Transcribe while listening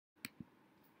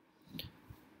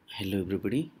Hello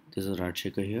everybody, this is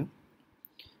Rajshekar here.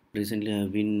 Recently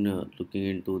I've been looking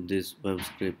into this web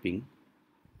scraping,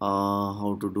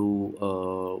 how to do,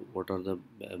 what are the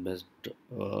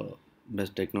uh,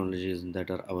 best technologies that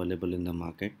are available in the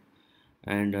market,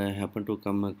 and I happen to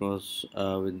come across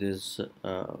with this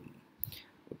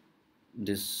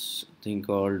thing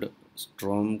called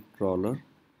StormCrawler.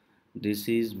 This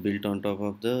is built on top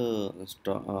of the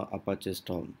Apache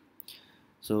Storm.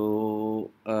 So,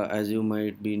 as you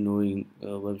might be knowing,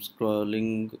 web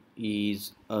scrolling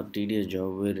is a tedious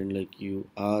job wherein like you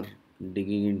are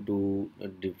digging into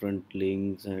different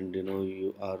links, and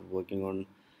you are working on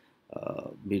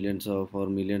billions of or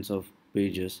millions of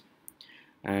pages.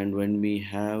 And when we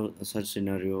have such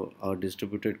scenario, our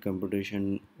distributed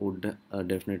computation would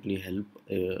definitely help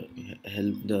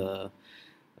the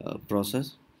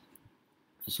process.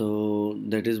 So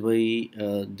that is why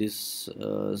this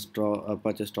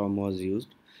Apache Storm was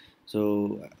used.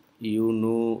 So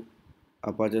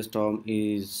Apache Storm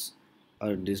is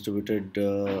a distributed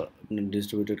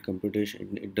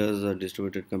computation. It does a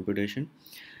distributed computation,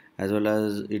 as well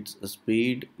as its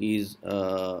speed is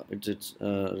it's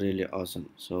really awesome.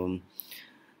 So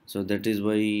that is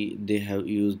why they have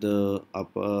used the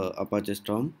Apache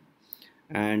Storm.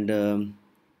 And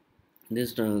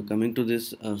this coming to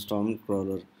this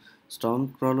Stormcrawler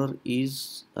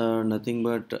is nothing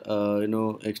but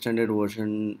extended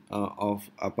version of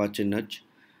Apache Nudge,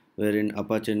 wherein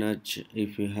Apache Nudge,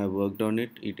 if you have worked on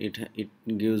it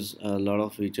gives a lot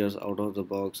of features out of the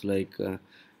box, like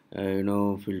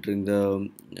filtering the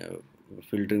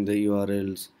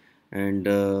URLs, and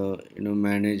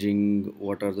managing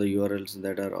what are the URLs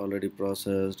that are already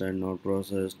processed and not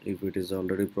processed. If it is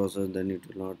already processed, then it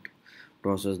will not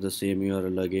process the same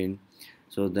URL again.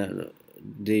 So that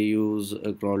they use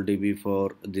a crawldb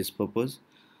for this purpose.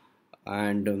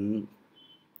 And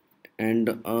and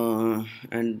uh,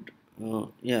 and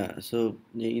yeah, so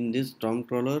in this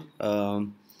Stormcrawler,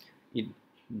 it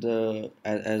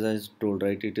as I told,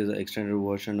 right, it is an extended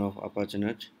version of Apache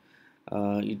Nudge.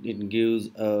 It gives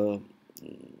a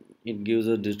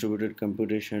distributed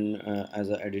computation as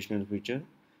an additional feature,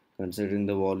 considering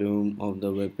the volume of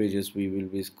the web pages we will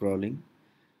be scrolling.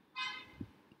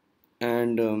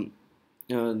 And um,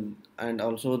 uh, and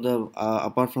also, the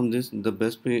apart from this, the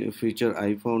best feature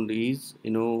I found is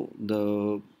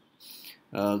the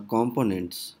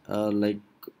components, like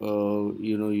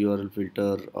URL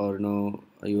filter, or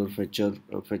your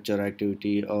fetcher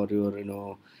activity, or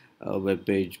your web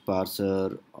page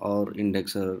parser, or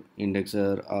indexer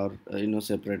are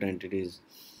separate entities.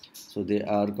 So they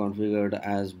are configured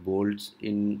as bolts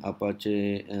in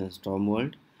Apache Storm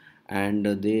World, and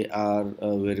they are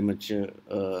very much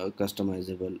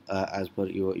customizable as per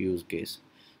your use case.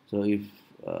 So if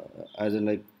as in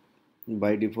like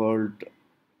by default,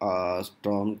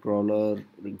 Stormcrawler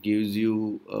gives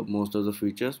you most of the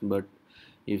features, but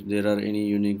if there are any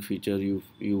unique feature you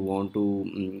want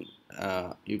to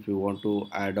if you want to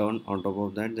add on top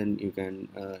of that, then you can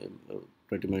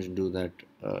pretty much do that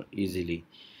easily.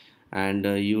 And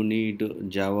you need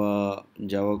Java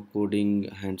coding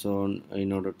hands-on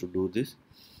in order to do this.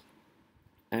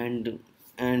 And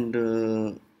and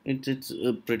uh, it's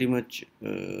pretty much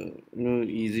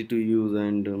easy to use,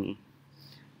 and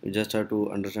you just have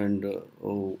to understand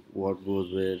what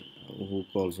goes where, who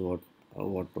calls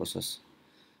what process.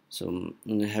 So,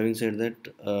 having said that,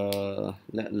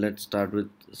 let's start with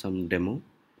some demo.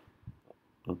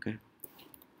 Okay.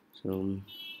 So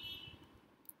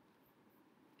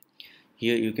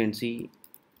here you can see,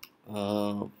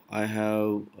 I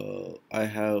have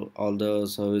all the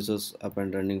services up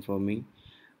and running for me.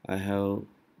 I have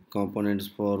components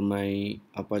for my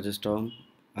Apache Storm.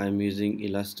 I'm using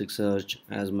Elasticsearch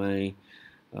as my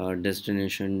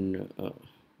destination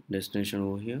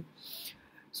over here.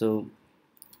 So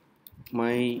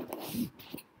my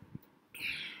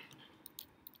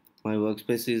my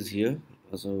workspace is here.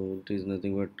 So it is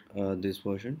nothing but this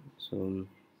version. So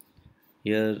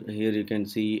here you can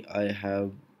see I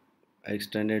have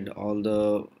extended all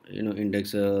the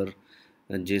indexer,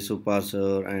 JSON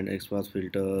parser, and XPath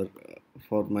filter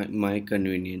for my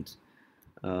convenience.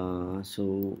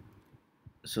 So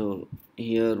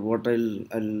here what I'll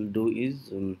do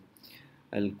is,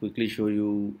 I'll quickly show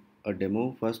you a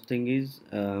demo. First thing is,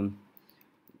 in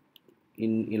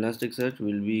Elasticsearch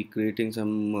we'll be creating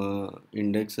some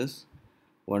indexes.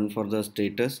 One for the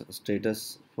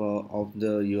status for of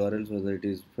the URLs, whether it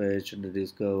is fetched,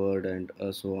 discovered, and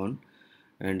so on.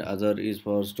 And other is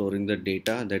for storing the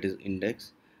data, that is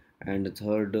index. And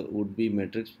third would be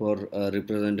metrics for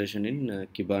representation in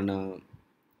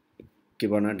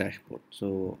Kibana dashboard.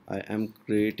 So I am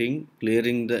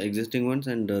clearing the existing ones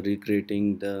and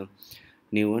recreating the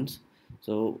new ones.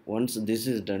 So once this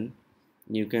is done,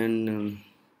 you can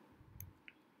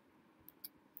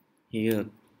here,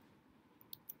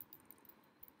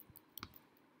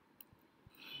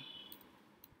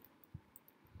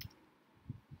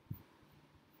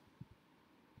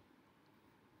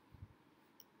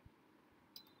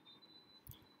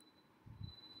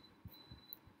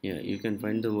 yeah, you can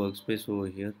find the workspace over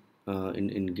here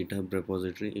in GitHub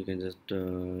repository. You can just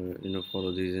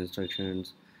follow these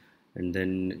instructions, and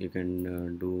then you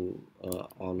can do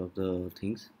all of the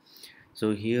things.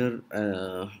 So here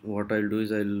what I'll do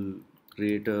is I'll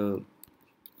create a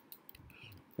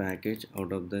package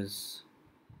out of this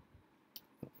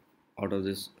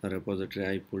repository.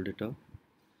 I pulled it up.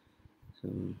 So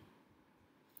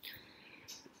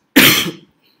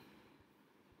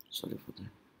sorry for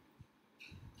that.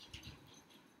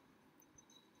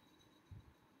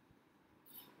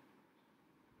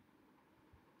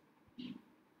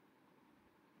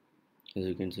 As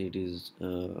you can see, it is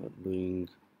doing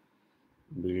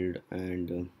build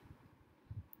and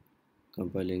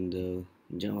compiling the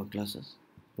Java classes.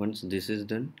 Once this is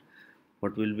done,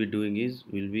 what we'll be doing is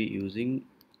we'll be using,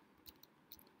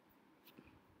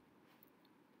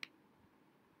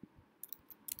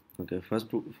 okay, first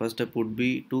step would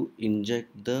be to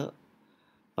inject the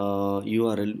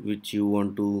URL which you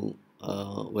want to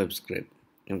web scrape.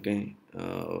 Okay,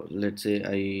 let's say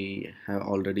I have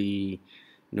already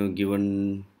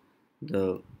given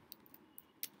the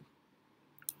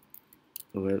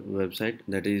website,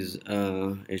 that is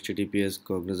https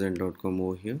cognizant.com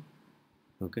over here.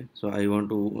 Okay, so I want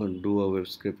to do a web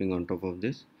scraping on top of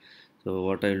this. So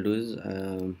what I'll do is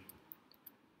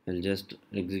I'll just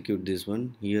execute this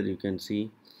one. Here you can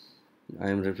see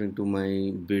I am referring to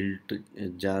my build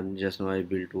jar just now I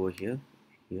built over here,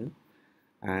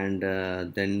 and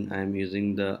then I am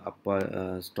using the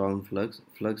storm flux.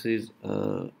 Flux is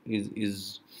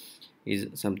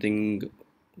something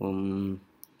um,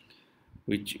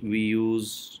 which we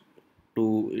use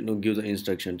to give the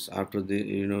instructions after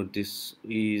the this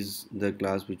is the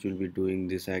class which will be doing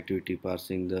this activity,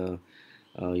 parsing the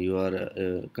your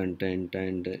content,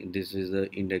 and this is the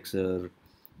indexer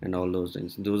and all those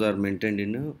things. Those are maintained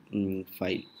in a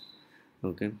file.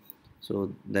 Okay,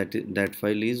 so that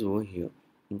file is over here.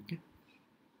 Okay,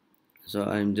 so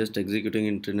I'm just executing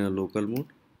it in a local mode.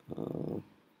 uh,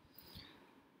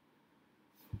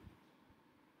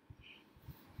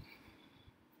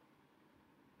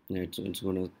 it's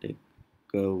gonna take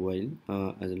a while,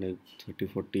 as like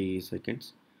 30-40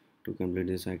 seconds to complete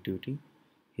this activity.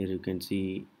 Here you can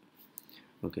see.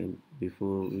 Okay,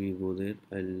 before we go there,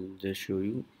 I'll just show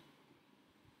you.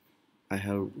 I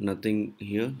have nothing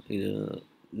here.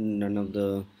 None of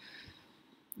the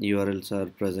URLs are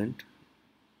present.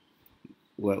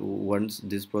 Once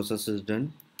this process is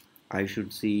done, I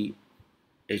should see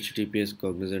https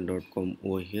cognizant.com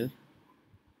over here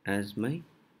as my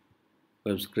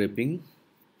web scraping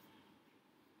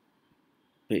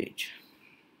page.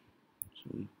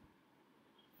 So,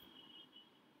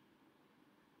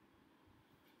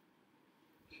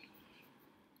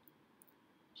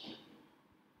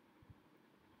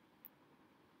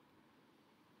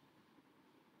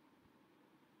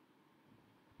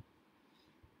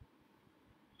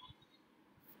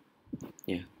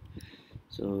 yeah,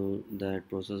 so that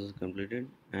process is completed,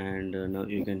 and now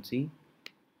you can see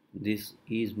this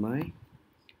is my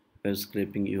web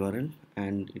scraping URL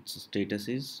and its status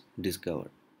is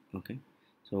discovered. Okay,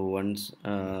 so once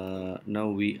now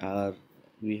we have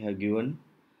given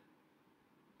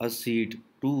a seed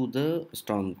to the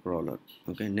storm crawler.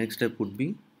 Okay, next step would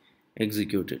be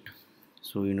execute it.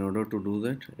 So in order to do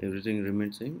that, everything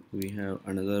remains same. We have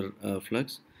another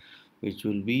flux which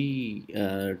will be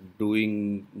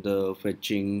doing the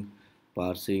fetching,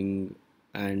 parsing,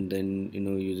 and then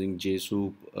using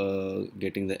JSoup,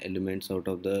 getting the elements out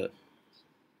of the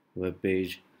web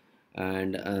page,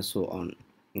 and so on.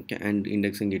 Okay, and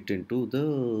indexing it into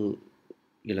the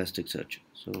Elasticsearch.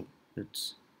 So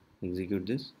let's execute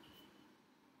this.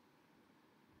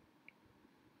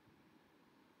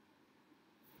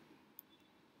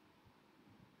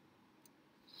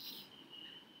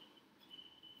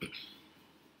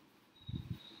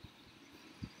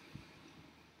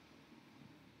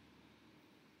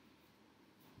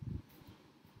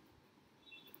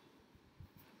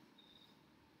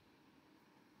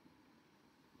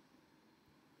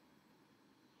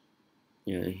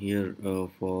 Yeah, here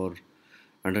for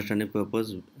understanding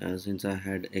purpose, since I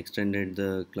had extended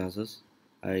the classes,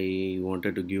 I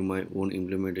wanted to give my own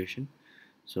implementation.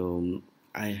 So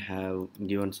I have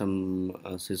given some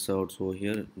sysouts over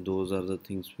here. Those are the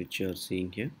things which you are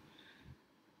seeing here.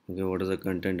 Okay, what is the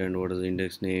content and what is the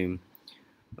index name,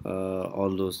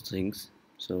 all those things.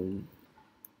 So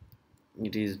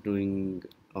it is doing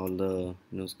all the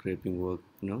scraping work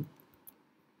now.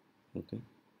 Okay,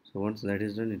 so once that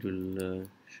is done, it will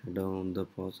shut down the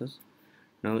process.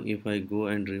 Now if I go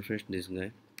and refresh this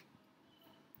guy,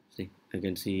 see, I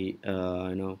can see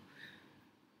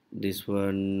this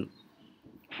one,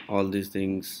 all these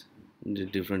things, the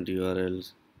different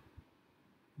URLs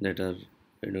that are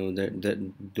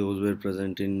that those were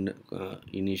present in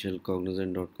initial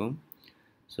cognizant.com.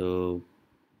 So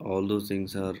all those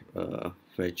things are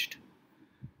fetched.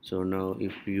 So now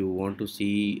if you want to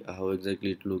see how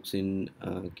exactly it looks in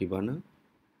Kibana,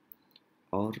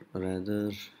 or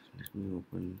rather, let me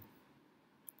open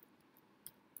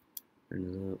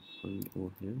another one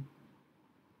over here.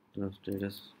 Draft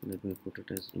status, let me put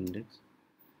it as index.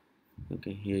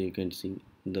 Okay, here you can see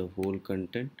the whole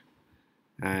content,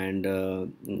 and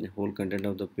whole content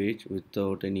of the page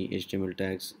without any HTML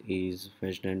tags is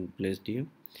fetched and placed here.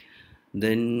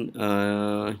 Then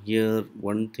here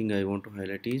one thing I want to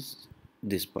highlight is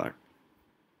this part,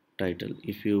 title.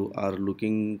 If you are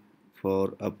looking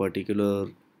for a particular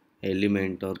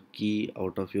element or key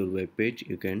out of your web page,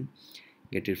 you can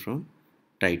get it from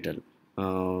title.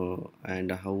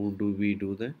 And how do we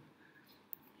do that?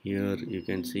 Here you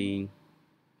can see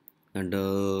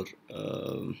under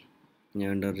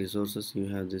under resources, you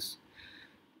have this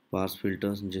parse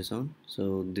filters JSON.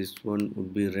 So this one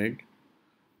would be red.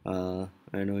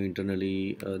 I know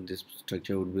internally this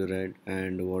structure would be red,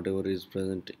 and whatever is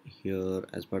present here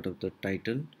as part of the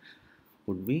title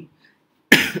would be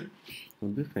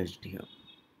would be fetched here.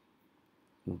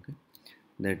 Okay,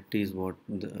 that is what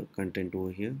the content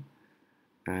over here.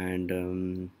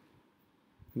 And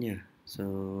yeah,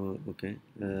 so okay,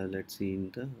 let's see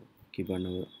in the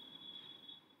Kibana.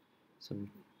 So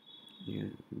yeah,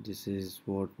 this is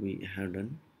what we have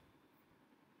done.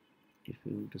 If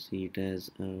you want to see it as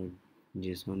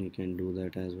JSON, you can do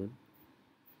that as well.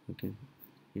 Okay,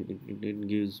 it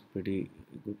gives pretty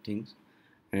good things.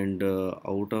 And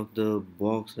out of the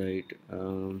box, right,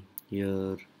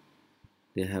 here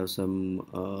they have some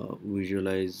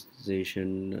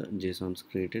visualization JSONs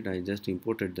created. I just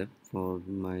imported them for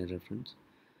my reference.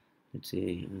 Let's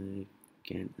see,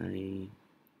 can I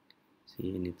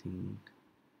see anything?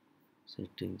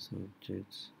 Settings,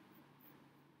 objects.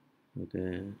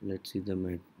 Okay, let's see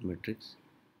the metrics.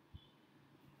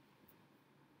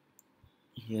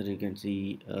 Here you can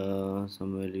see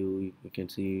some value. You can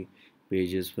see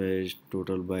pages fetched,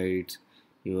 total bytes,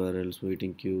 URLs,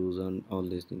 waiting queues, and all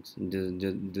these things.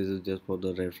 This is just for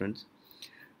the reference.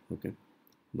 Okay,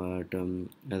 but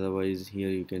otherwise here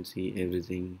you can see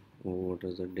everything. What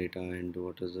is the data and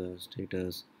what is the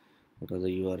status, what are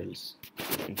the URLs.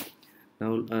 Okay.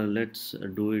 Now let's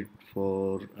do it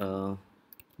for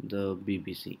the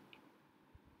BBC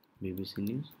News.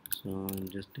 So I'm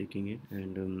just taking it,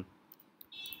 and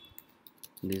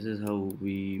this is how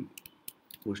we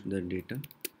push the data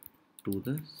to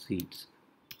the seeds.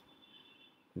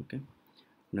 Okay,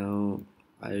 now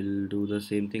I'll do the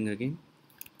same thing again.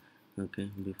 Okay,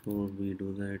 before we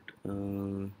do that,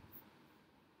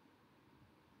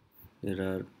 there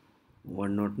are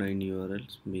 109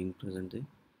 URLs being present there.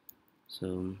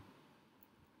 So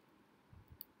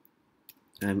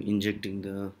I'm injecting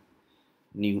the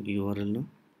new URL now.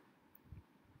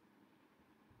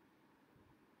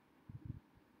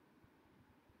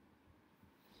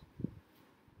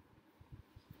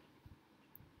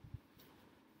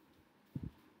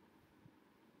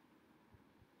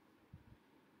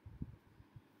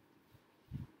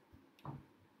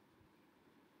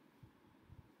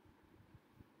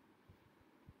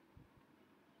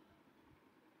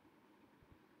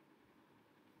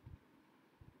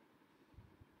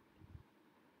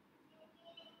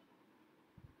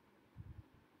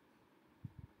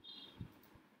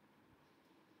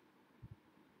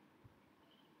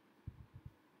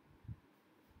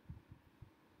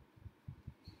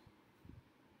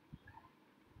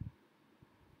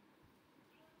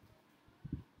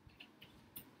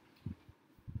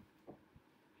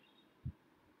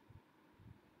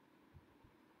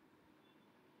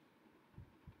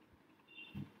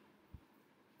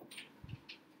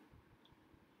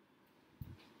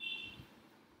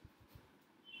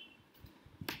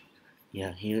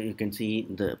 Yeah, here you can see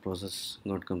the process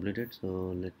got completed.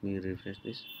 So let me refresh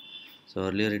this. So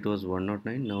earlier it was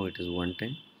 109, now it is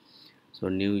 110. So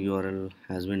new URL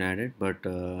has been added, but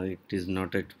it is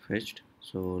not yet fetched.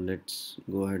 So let's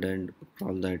go ahead and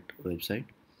crawl that website.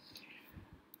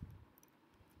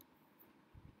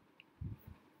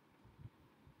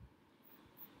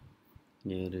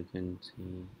 Here you can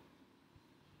see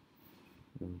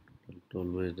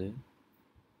total there.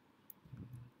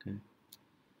 Okay,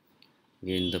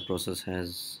 again the process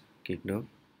has kicked off.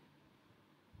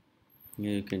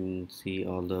 Here you can see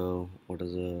all the what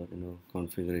is the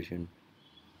configuration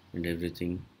and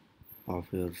everything of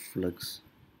your flux.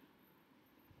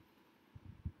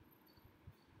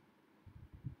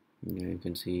 Yeah, you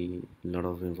can see a lot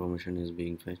of information is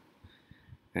being fetched,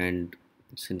 and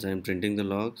since I'm printing the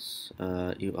logs,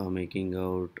 you are making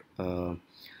out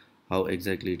how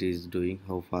exactly it is doing,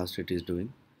 how fast it is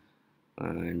doing,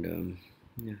 and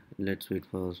yeah, let's wait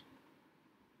for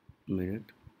a minute.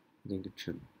 I think it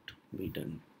should be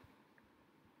done.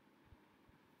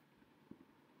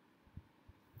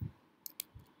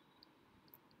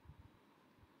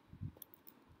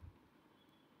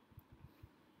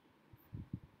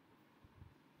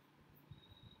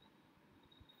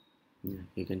 Yeah,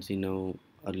 you can see now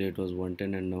earlier it was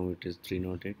 110 and now it is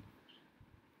 308.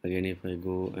 Again, if I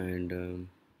go and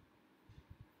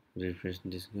refresh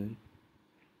this guy,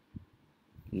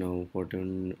 now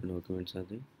 14 documents are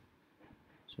there.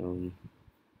 So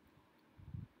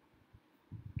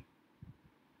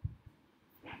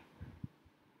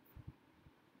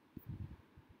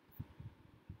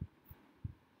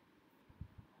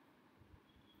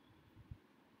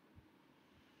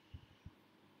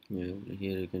yeah,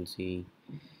 here you can see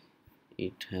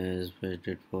it has fetched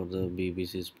it for the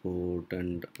BBC Sport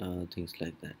and things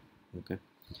like that. Okay,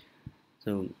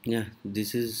 so yeah,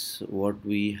 this is what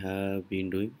we have been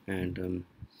doing, and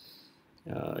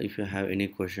if you have any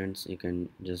questions, you can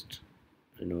just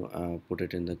put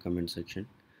it in the comment section.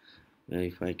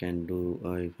 If I can do,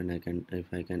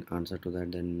 if I can answer to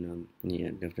that, then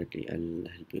yeah, definitely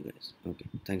I'll help you guys. Okay,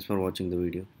 thanks for watching the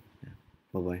video. Yeah.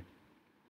 Bye bye.